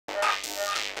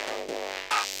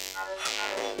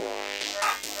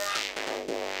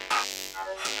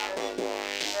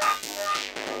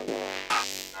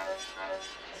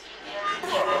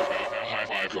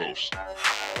Coast.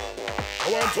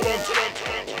 I want to.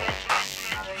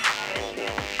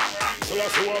 So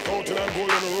let's walk out in and go in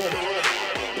the road.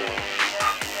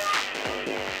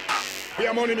 Be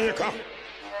a money maker.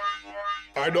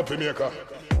 I dopey maker.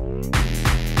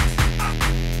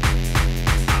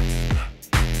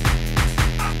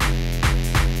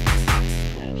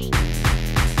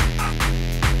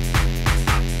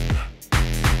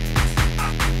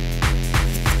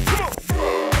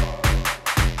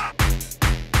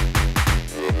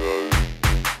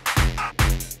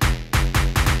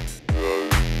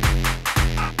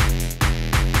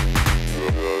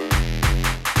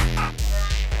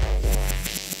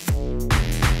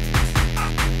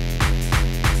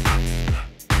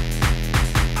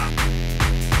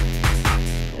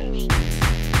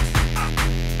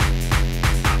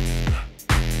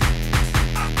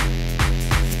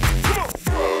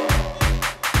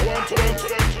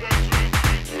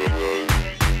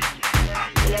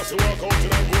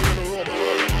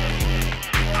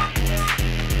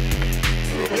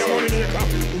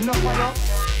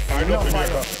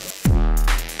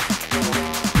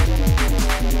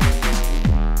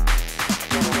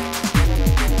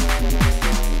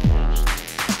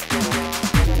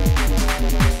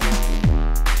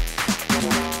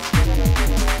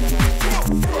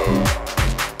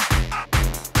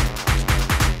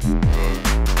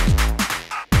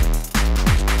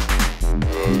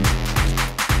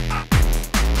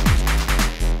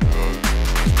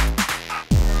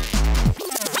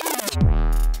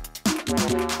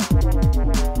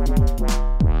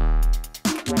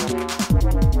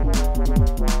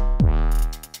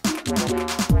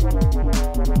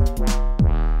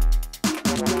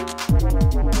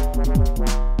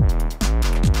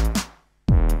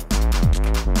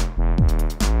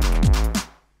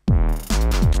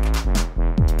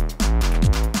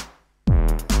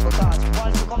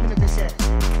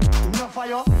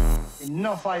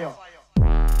 Fire.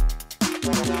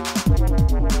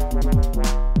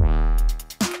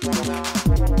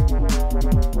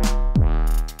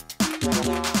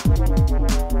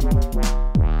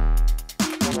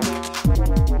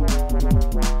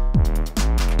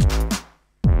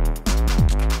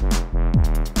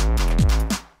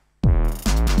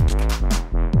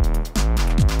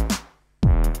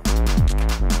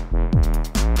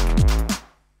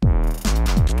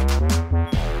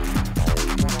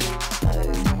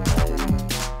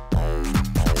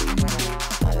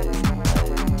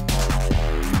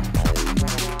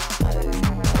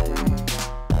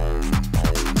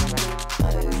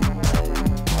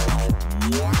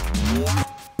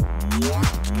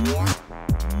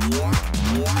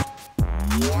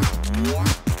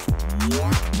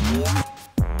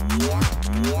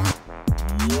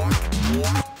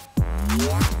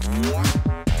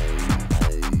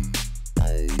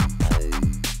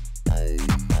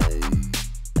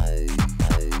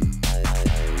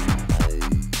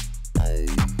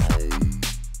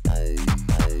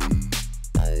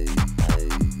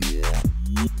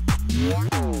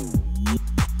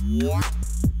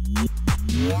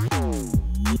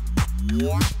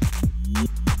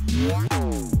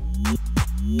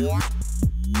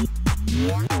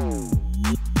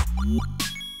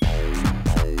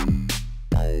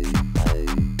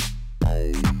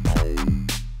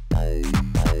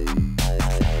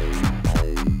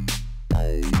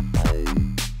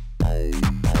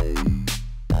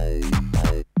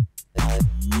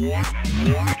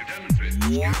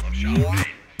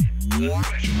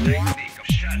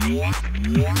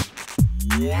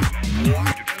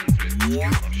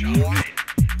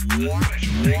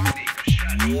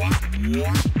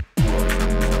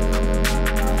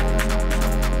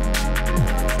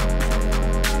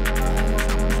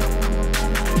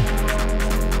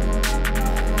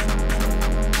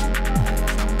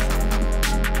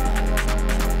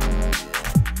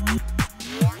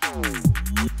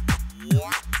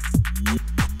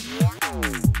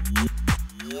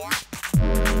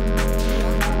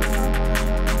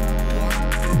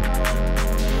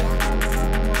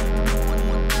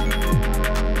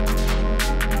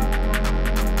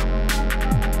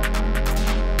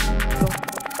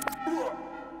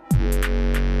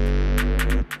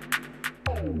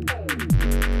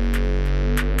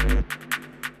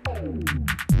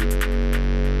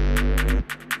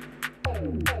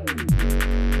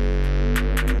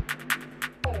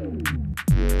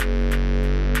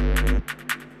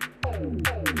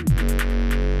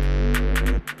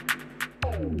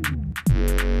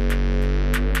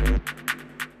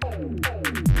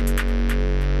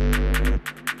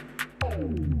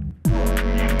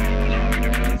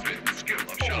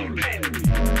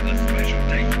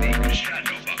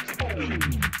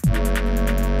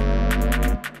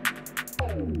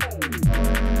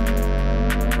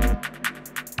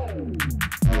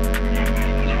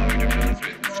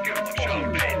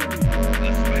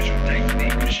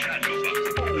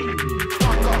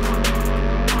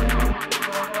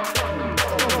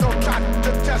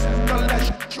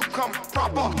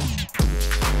 proper.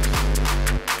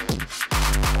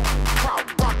 Crowd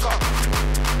rocker.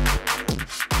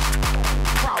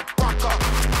 Crowd rocker.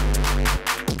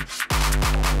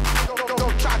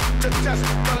 Don't try to test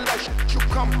unless you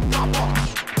come proper.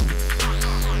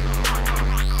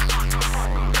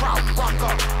 Crowd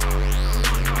rocker.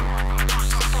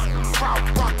 Crowd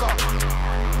rocker.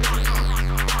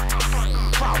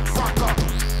 Crowd rocker.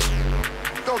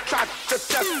 Don't try to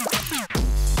test.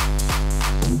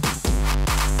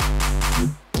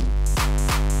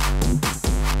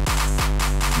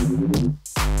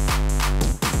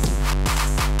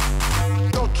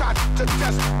 Don't try to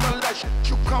test unless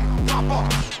you come proper.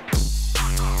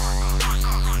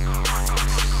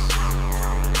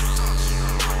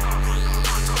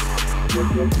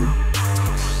 Crowd rocker.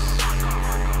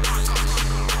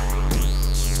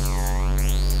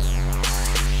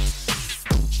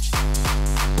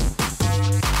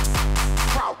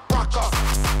 Crowd rocker.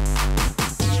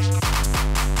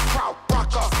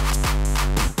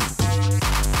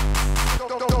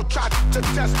 Don't try to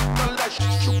test unless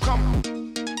you come.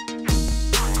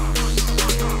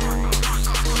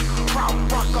 Crowd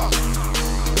rocker.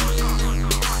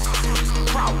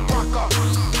 Crowd rocker.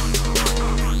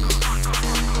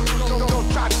 Don't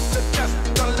try to test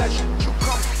unless you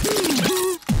come.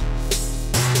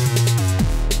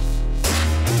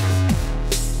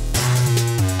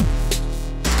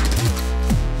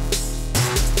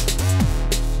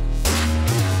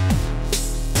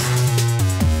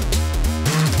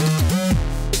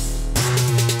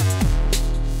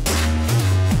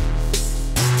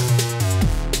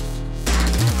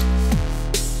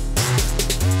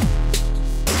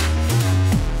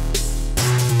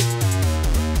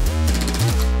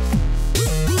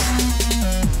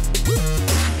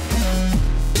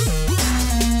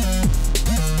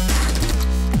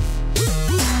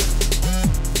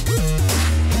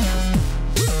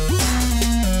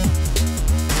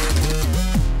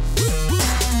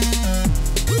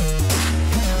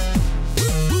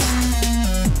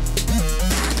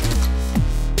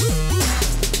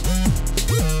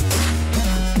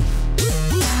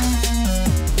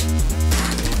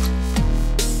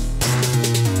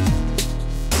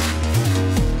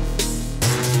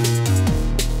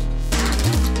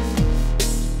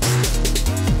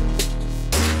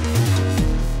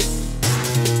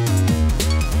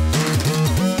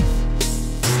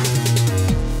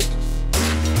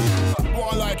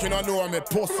 Know me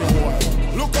pussy boy.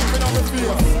 Look up in my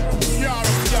face.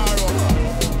 Yaro.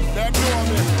 Them know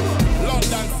me.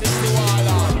 London City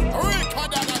Waller. Record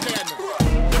that again.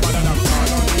 The man that I'm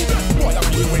on me. Boy, I'm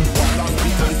here when one last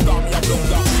week. And start me a block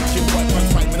that week. Keep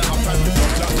 1.5 minutes half time to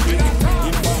block last week.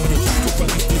 In farm you to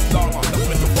police this drama. That's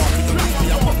when the park is a leak.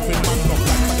 Me a muffin man block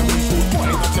like I can shoot. Boy,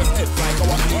 not just head like a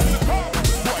one.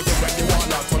 Boy, get ready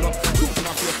Waller turn up. Shooting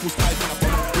a face push life in a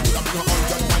corner. You could have been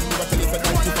 100 man. You got to listen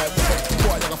 95.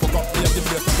 Boy, I got fuck up.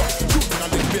 Shooting on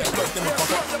this beer, plus them a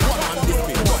fuck up. One man this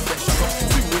big, one get shot up.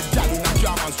 Swing with gal in a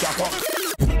German strap up.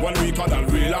 1 week on a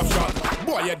real off shot.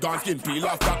 Boy, head gone skin peel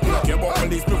off that. Me not care about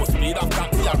police, me must speed off that.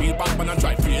 See a real Batman and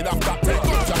try fade off that. Take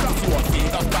good shot, see what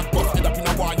speed off that. Bust head up in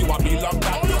a war, you a meal off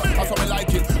that. That's how me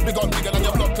like it. Me gun bigger than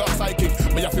your blood clot psychic.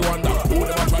 Me have to wonder, who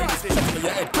never try this? Check in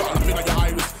your head, call up in your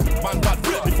iris. Man bad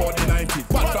break before the 90s.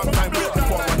 Bad from time break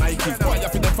before the Nikes. Boy, you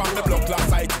have to them from the blood clot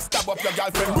psychic. Stab up your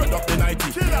girlfriend, red up the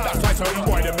 90s. That's why some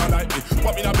boy them not like me.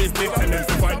 Put me in a business and them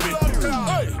to find me.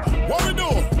 Hey, what we do?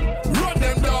 Run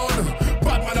them down.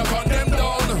 Bad man have run them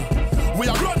down. We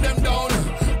have run them down.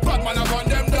 Bad man have run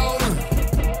them down.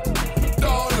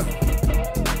 Down.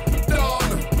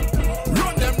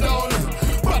 Run them down.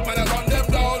 Bad man have run them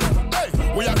down. Hey,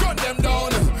 we have run them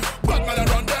down. Bad man have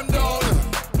run them down.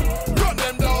 Run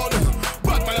them down.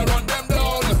 Bad man have run them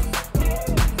down.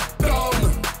 Run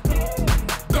them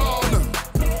down.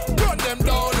 Bad man have run them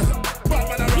down.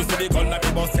 You see the gun that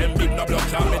me bust them big no block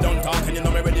shot. Me don't talk and you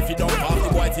know me ready if you don't pass. The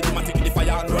boy cinematic in the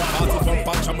fire and run fast. If some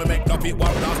patch and me make up it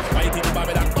one blast. Fight in the bar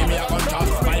that give me a gunshot.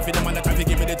 Fight for the man that try to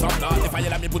give me the top knot. If I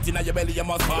let me put in your belly you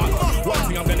must pass. One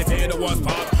thing I'm gonna say the worst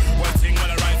part. One thing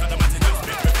when I rise automatic and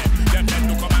spit with me. Them dead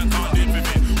to come and can't deal with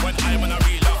me. When I'm on a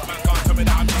real love man can't tell me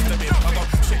that I'm just a bit. I go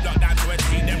shit like that to a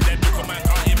team. Them dead to come and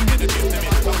can't even get a gift to me.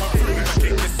 I go through and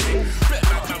kick this thing. Flip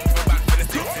back now move back to the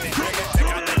stick to it. Take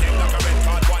out the game like a red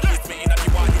card. One hit me in and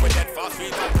you want you a dead fast.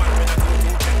 Sweet that man with a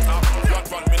 2-2-10 top.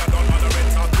 Run me not done on a red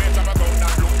top. Range of a gun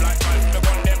that look like five. Me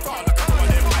gun them fall like a couple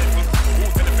of them rifles. Who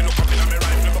said if you look up in a me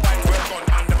rifle? Me buy 12 gun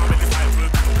and them a me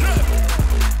disciple.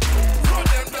 Run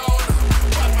them down.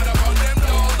 Bad man have run them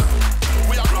down.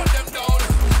 We have run them down.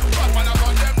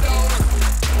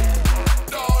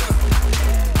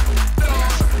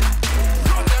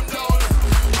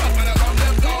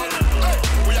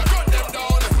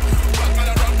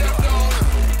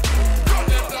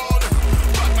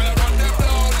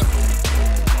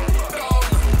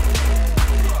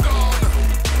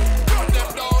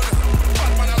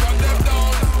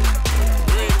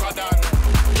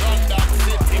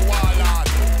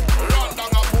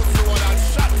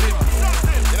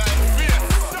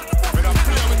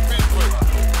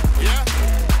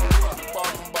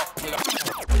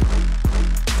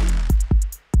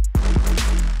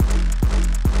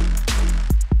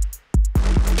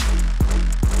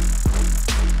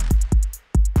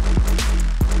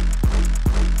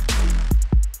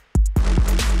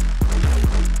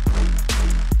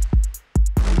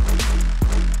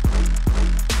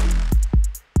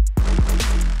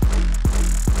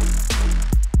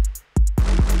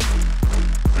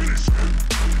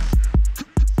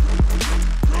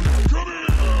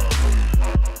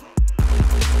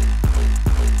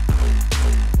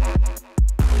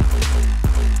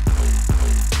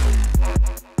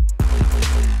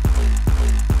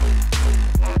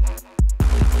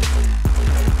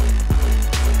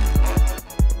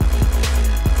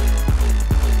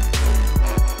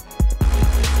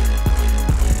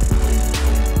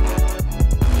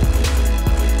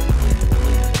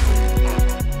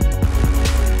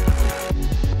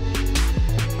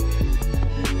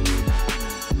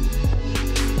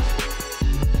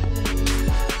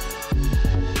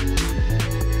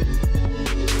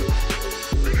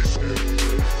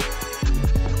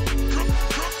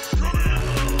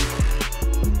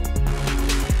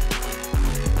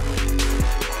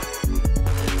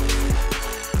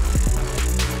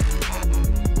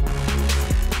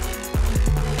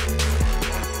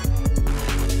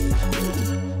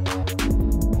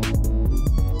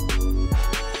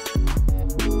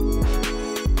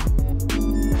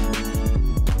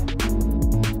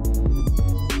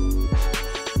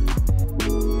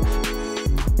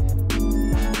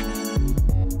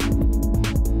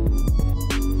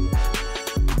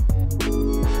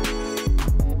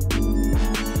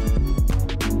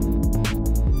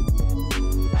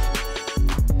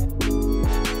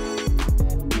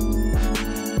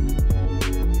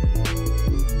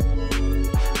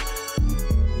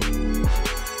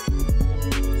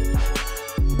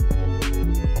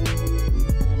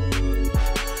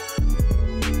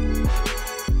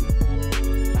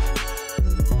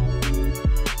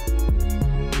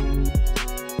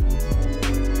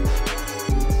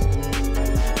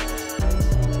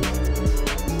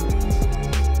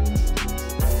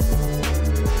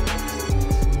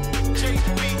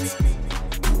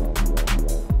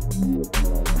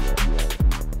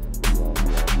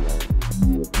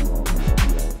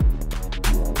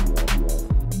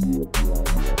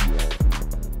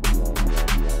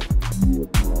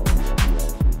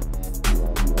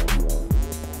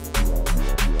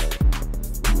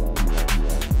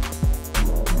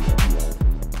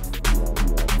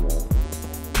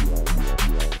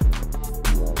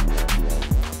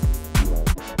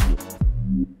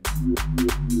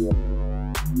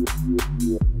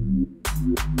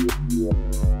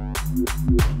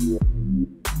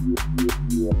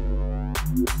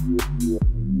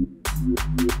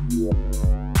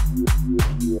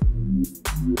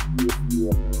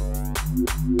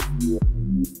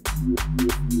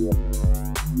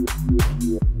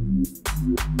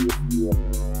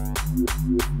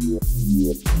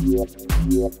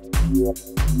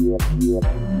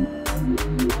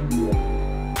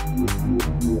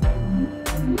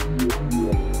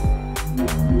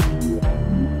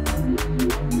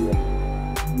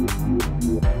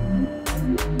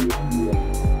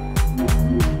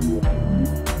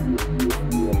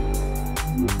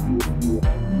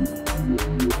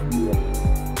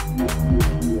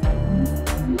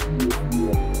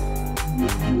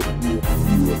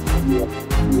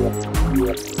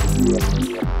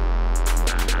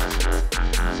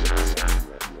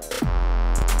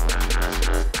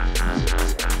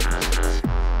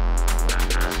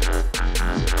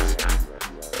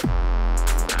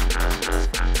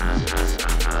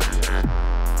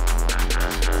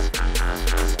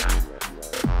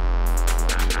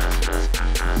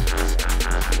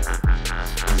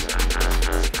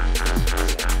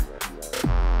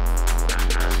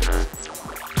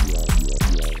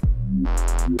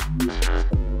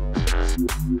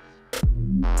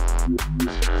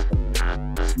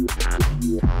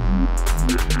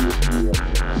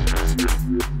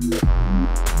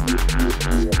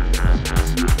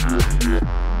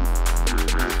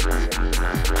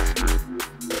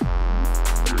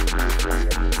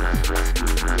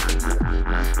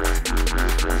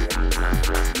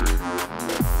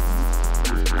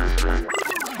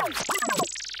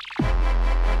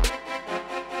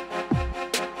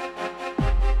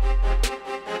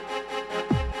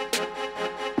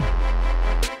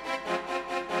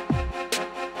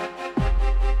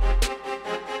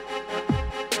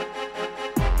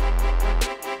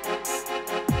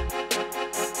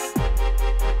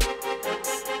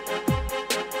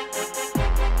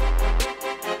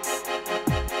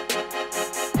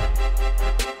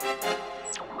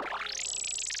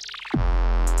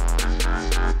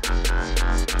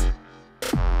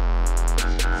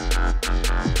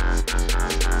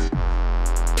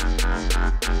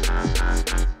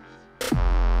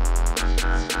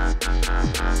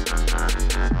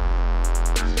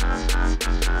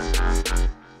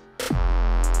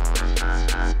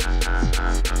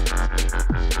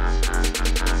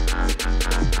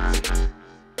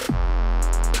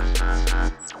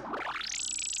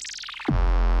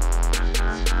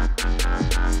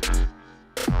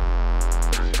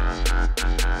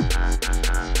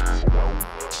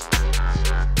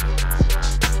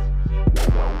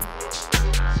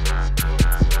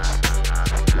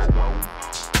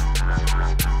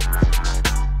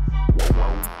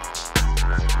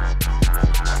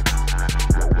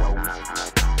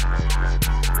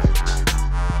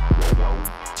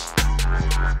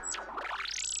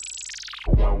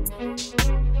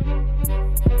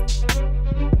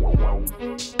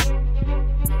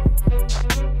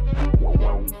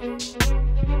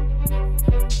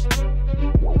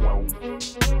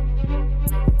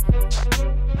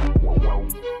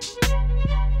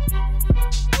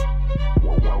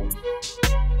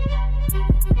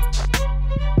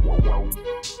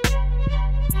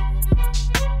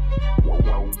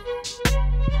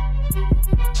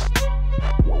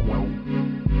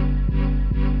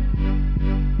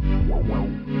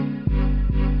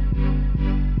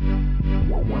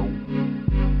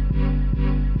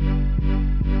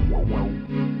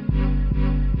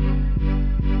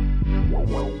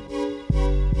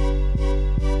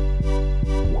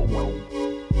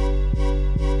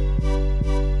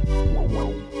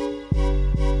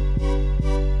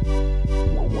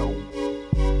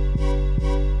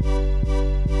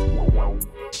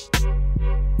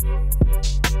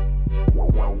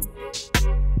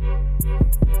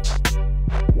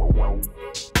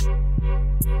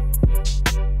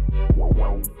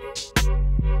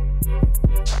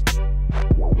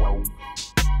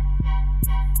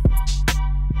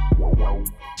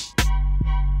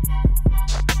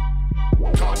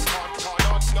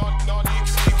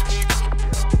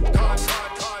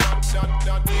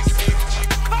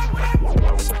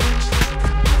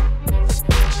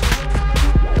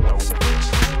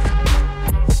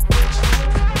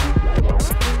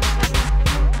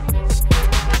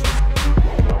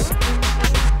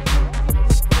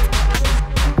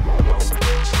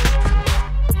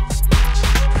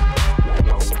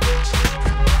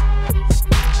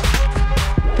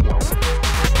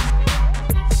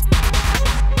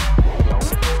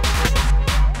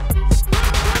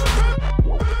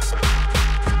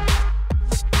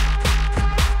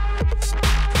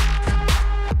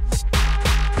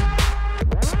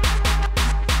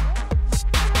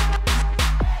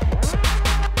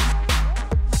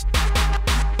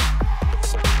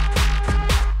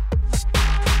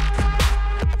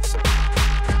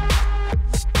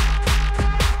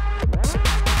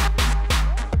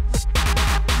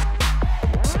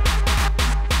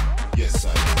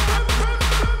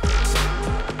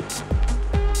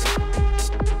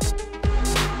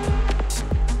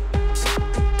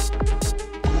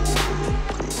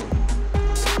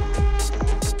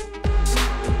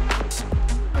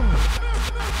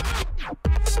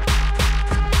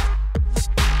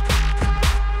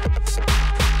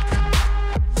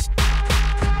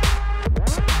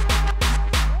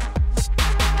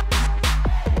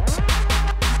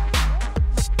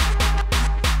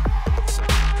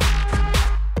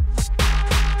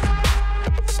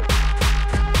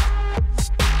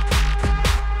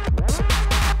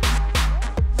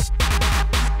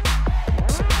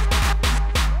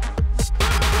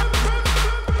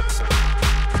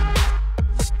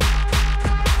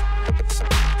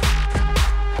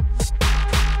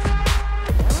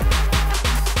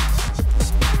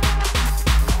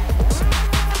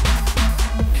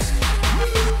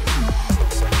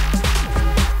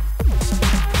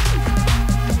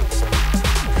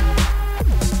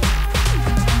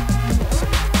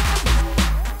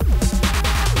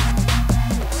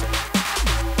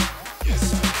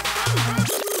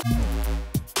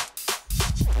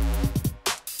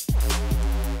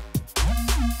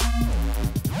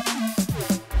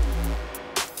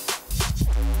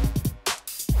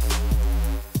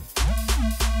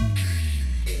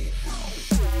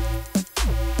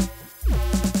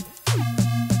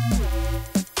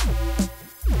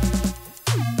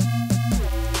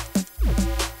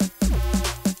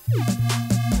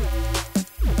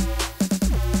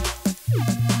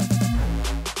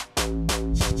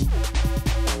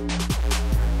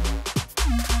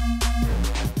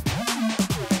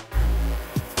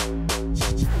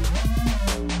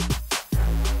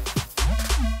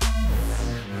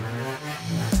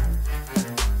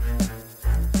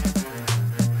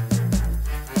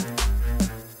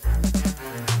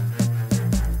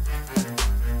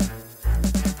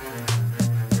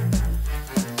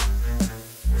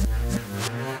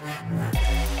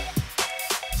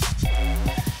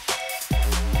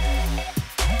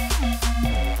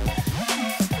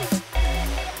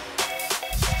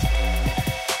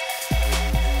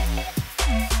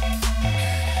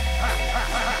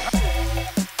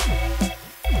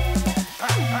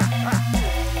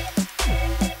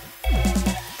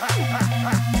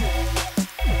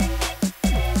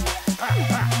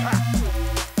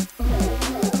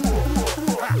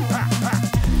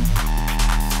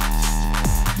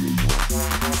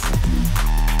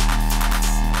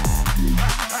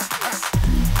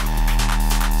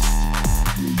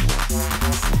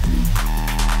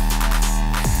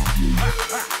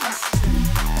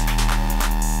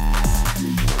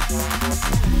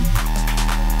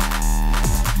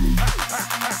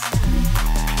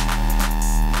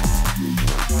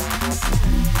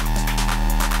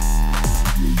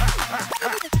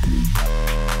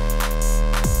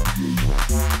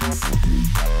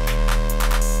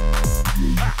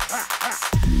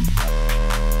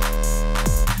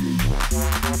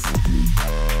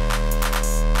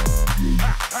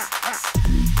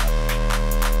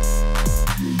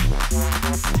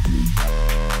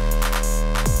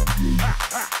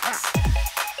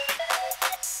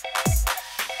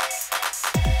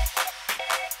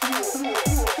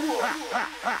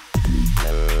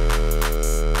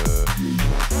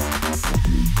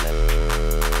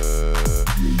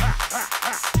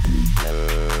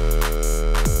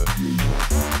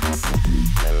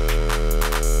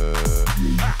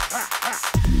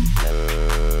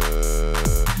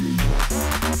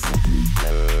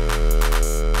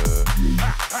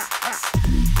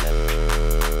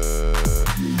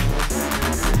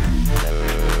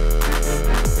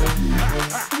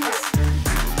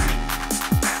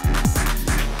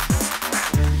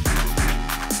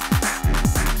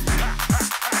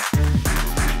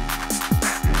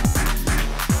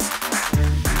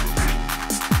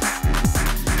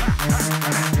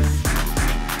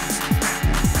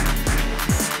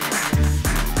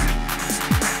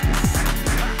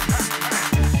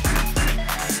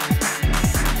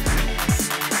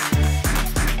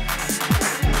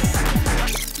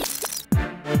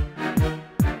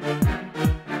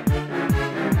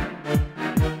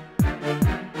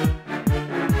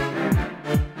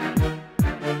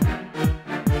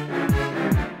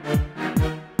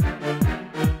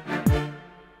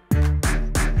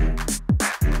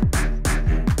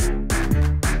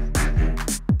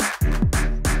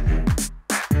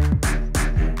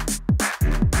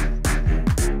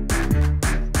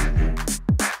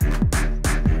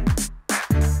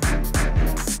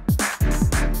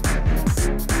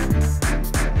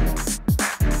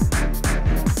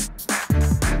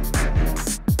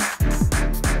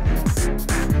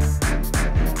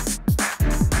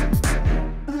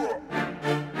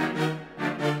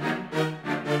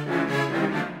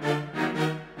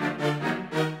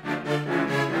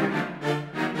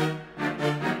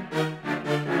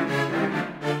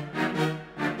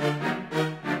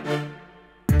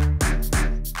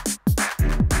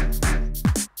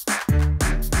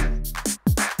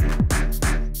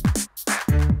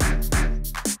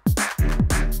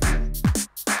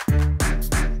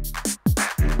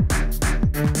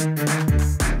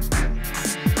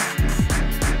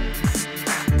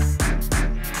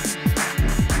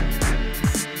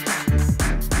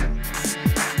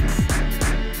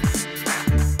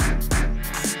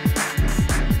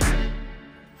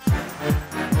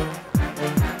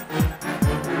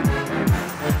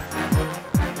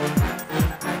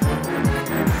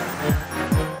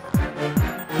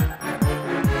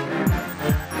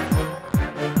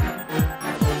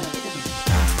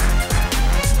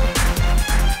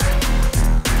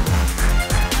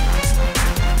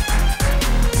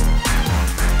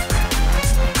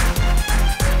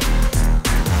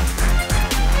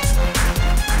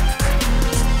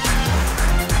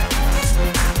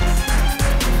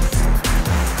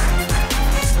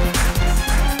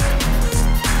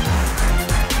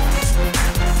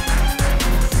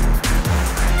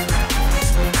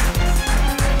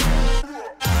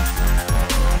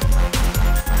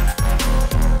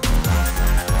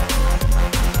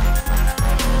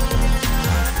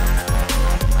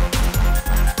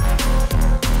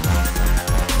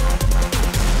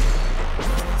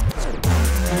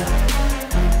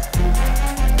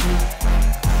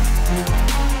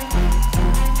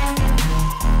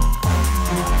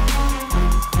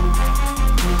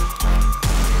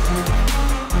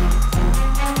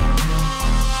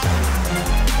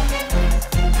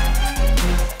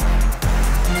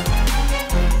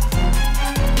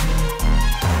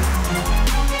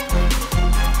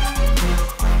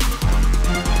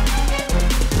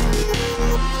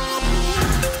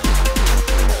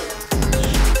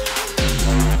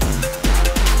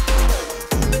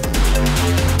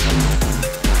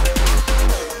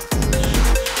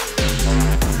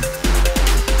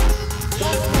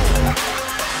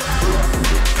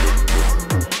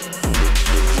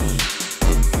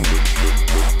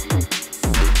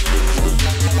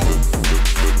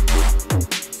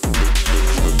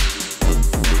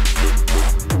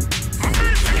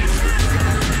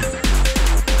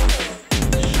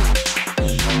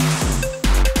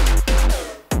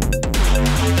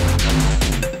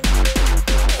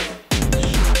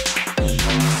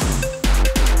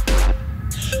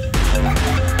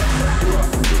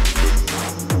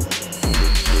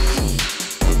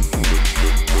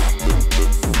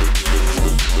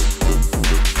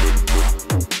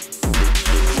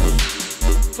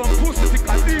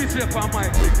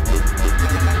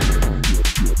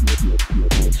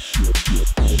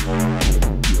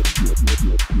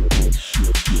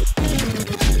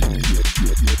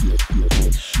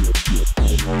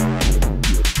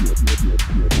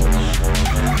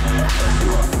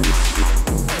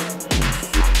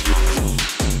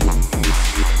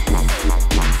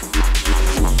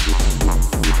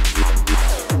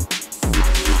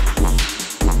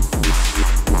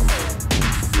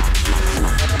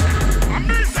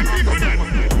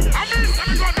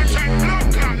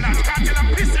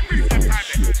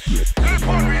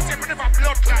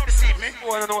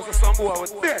 boy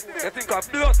was dead. You think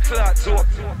of blood clot so.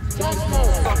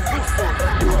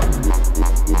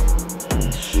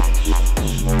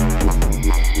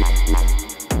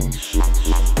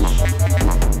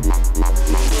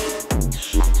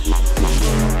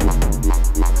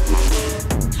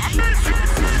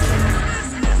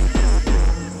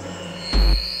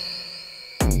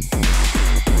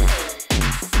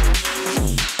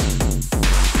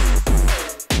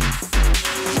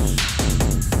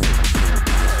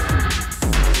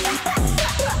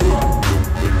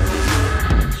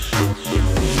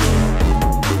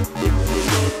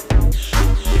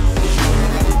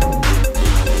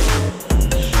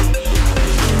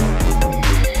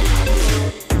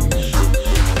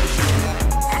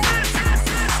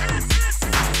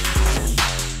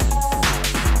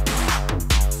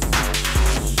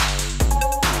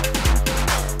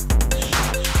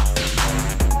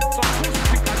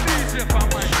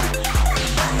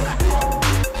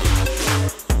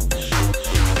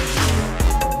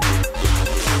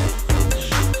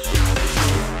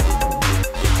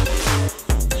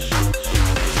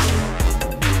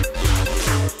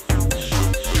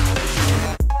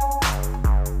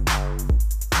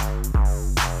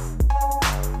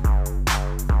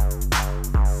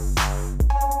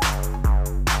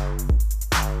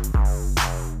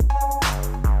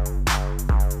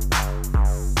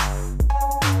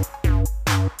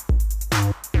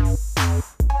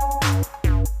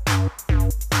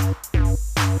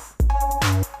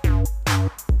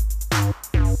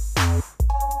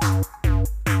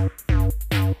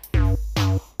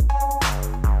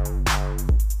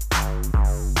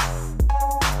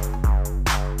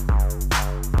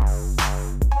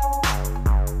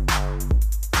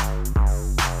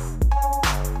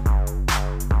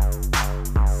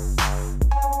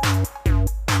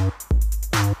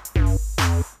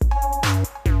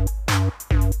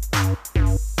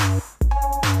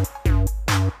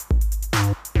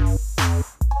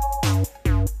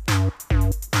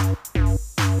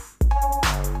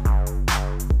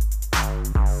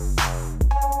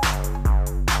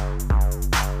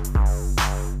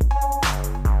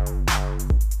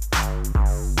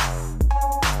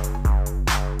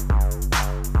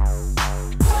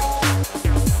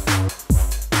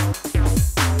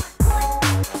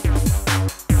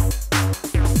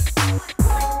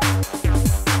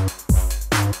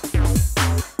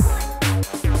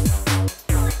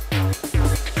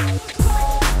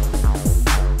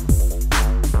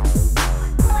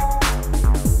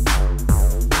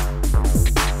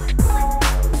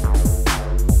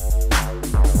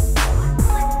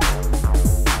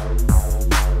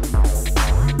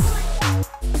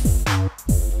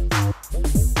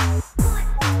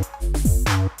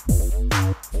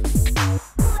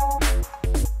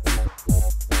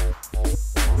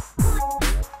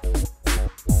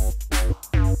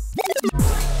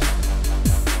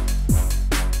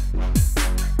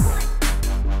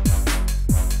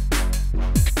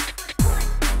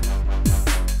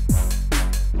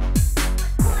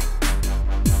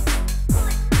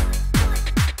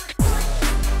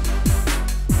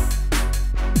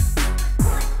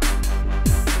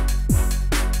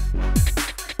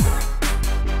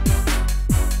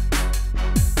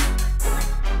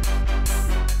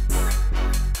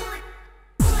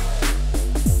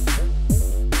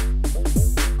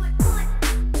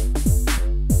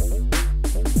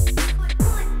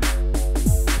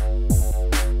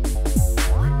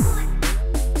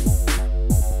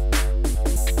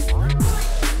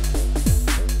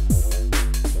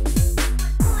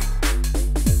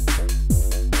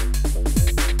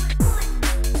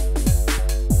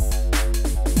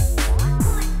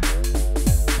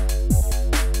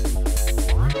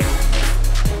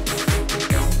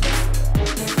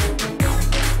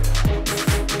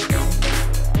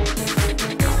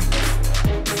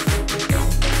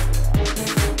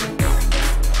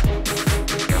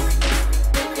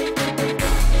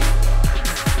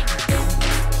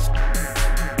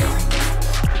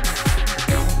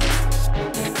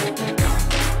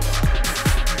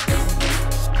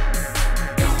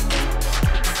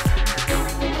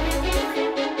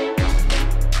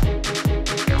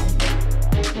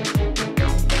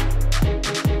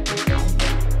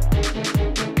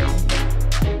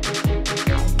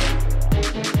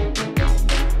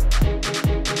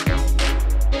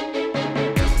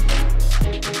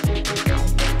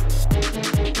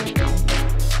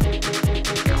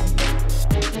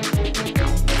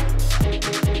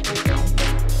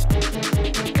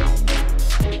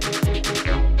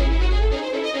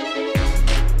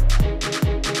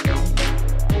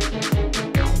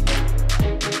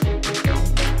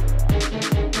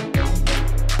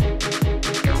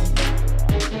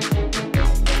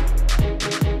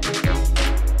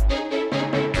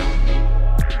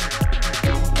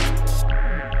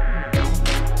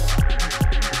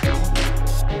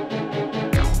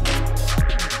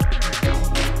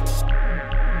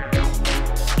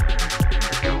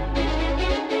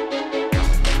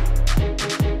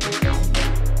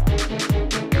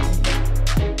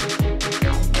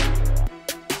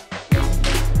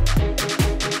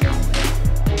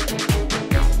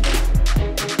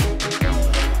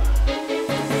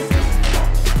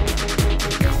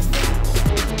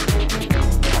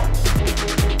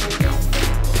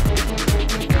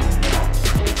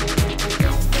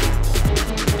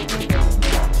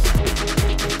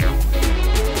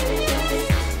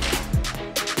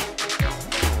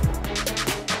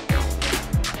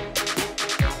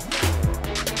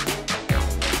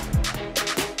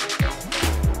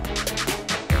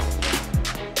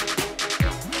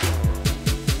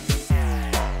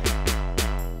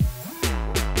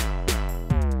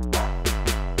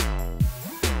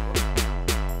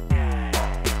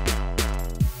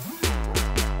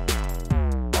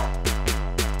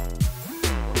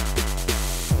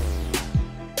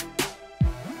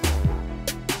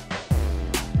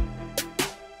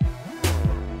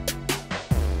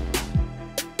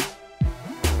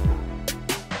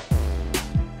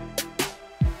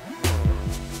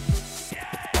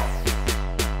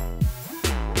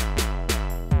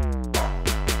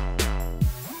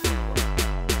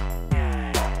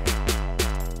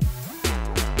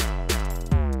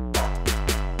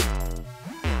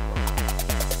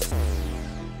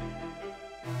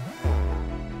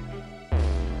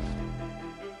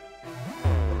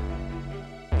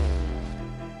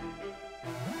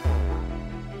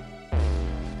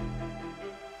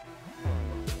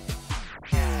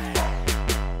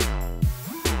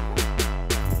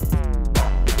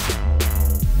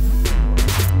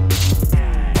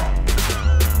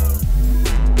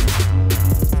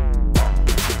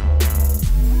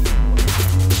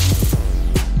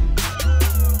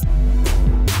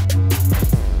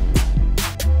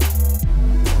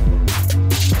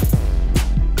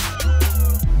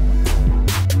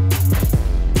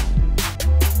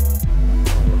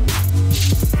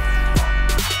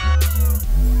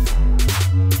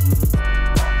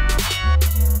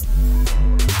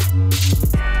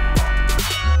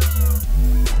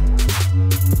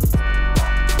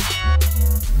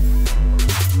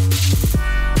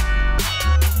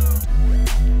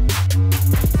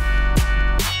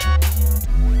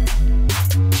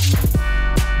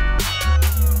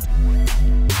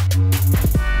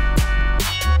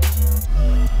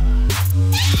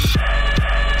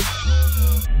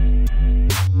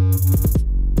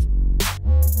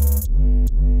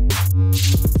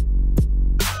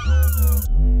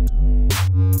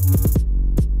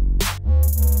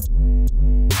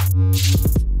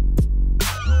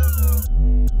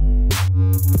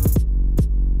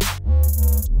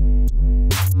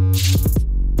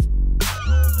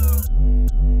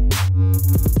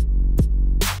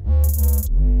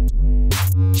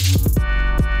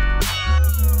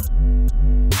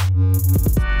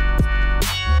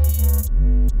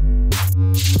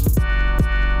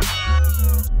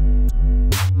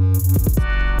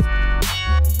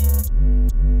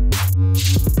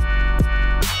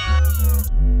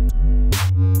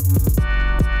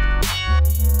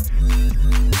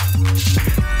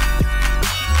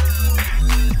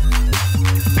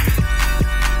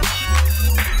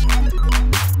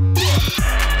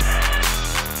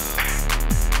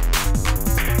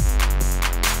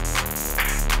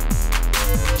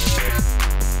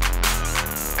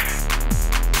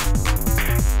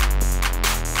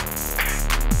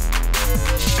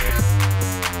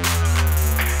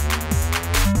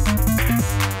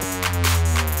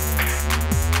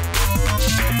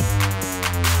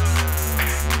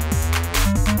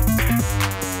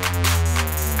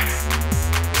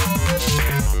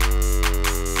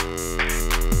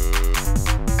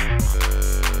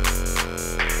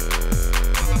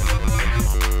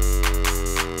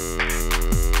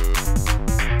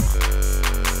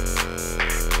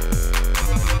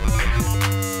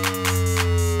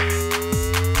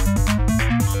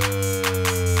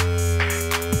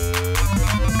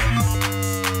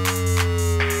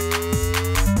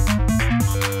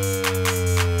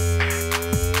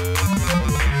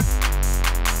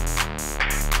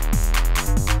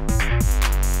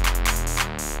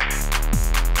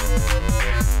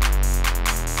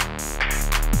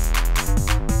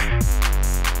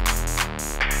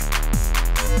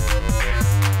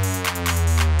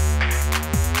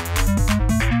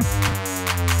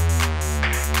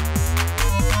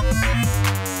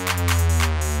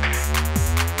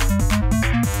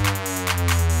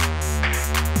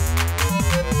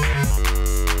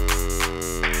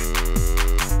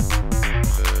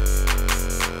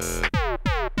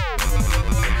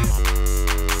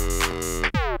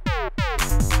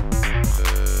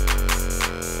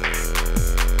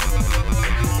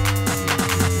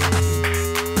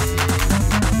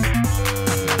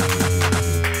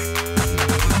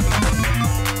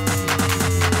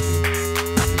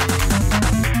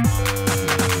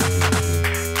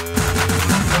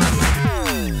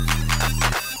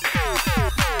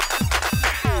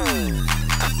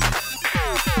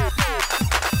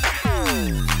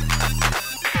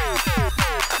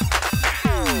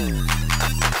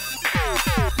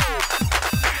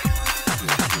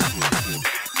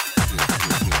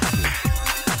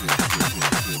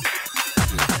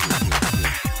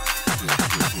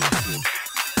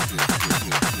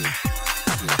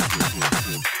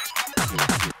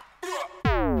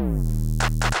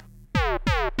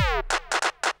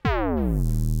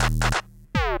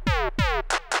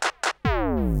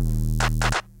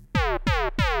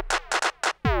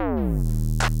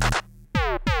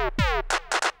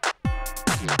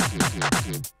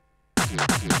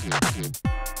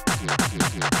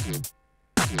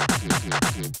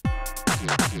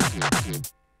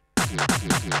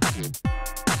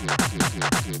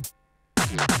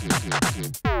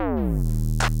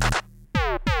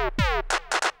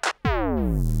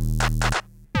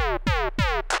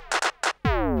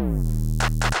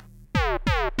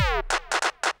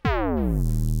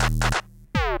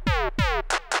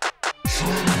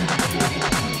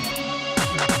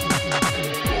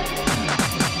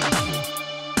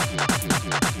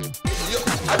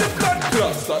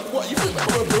 What, you think they're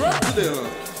coming for rap today, man? You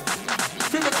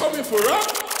think they're coming for rap?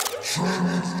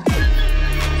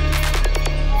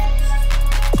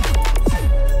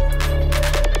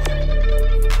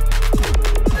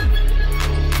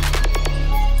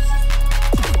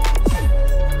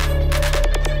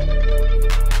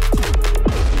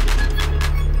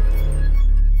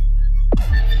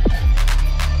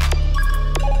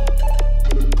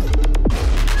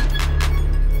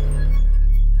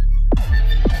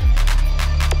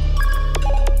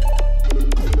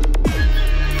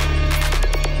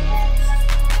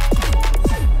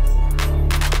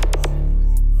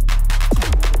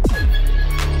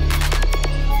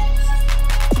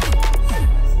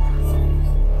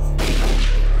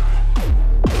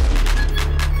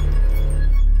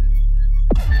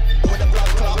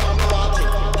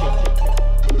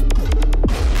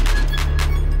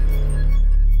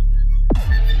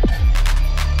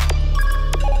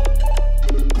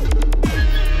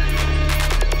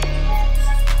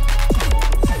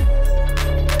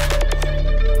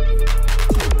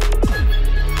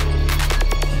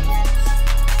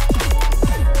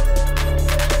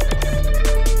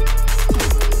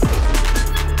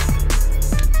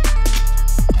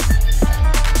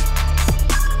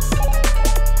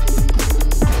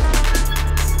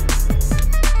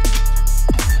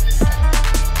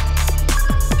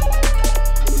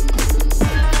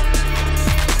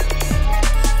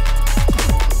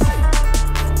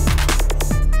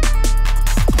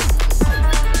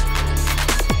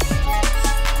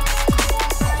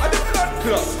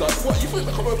 What, you think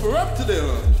they're coming for rap today,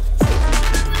 man?